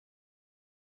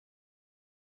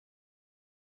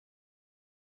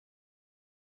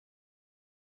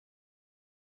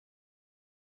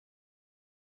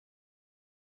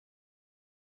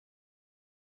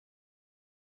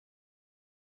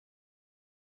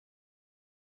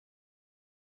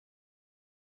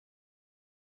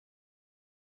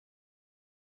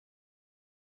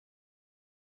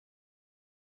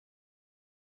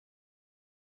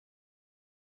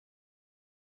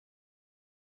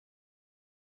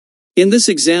In this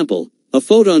example, a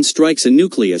photon strikes a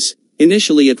nucleus,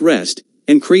 initially at rest,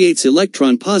 and creates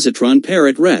electron-positron pair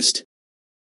at rest.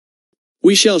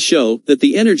 We shall show that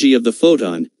the energy of the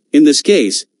photon, in this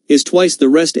case, is twice the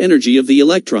rest energy of the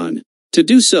electron. To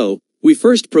do so, we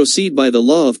first proceed by the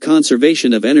law of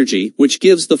conservation of energy, which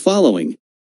gives the following.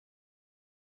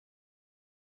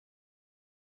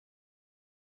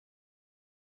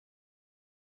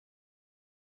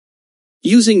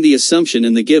 Using the assumption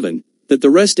in the given, that the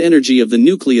rest energy of the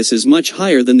nucleus is much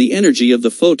higher than the energy of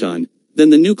the photon, then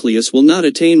the nucleus will not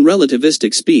attain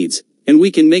relativistic speeds, and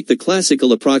we can make the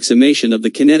classical approximation of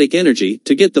the kinetic energy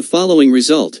to get the following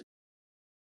result.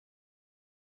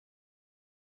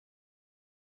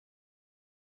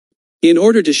 In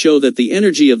order to show that the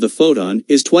energy of the photon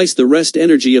is twice the rest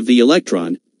energy of the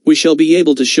electron, we shall be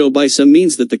able to show by some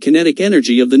means that the kinetic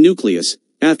energy of the nucleus,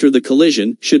 after the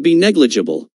collision, should be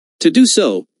negligible. To do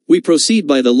so, we proceed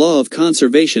by the law of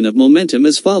conservation of momentum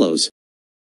as follows.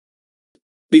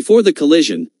 Before the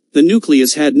collision, the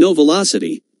nucleus had no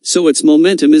velocity, so its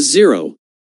momentum is zero.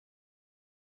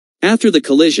 After the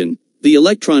collision, the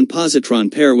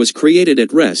electron-positron pair was created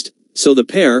at rest, so the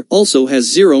pair also has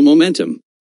zero momentum.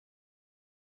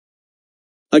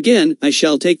 Again, I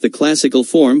shall take the classical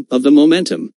form of the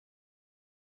momentum.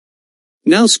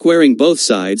 Now squaring both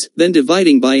sides, then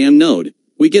dividing by m node,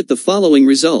 we get the following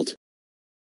result.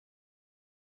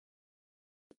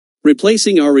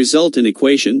 Replacing our result in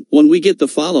equation 1, we get the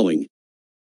following.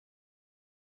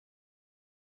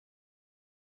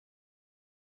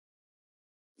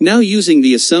 Now using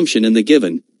the assumption in the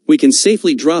given, we can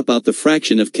safely drop out the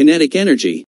fraction of kinetic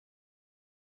energy.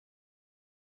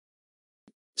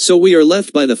 So we are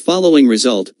left by the following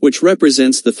result, which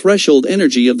represents the threshold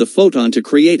energy of the photon to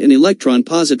create an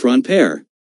electron-positron pair.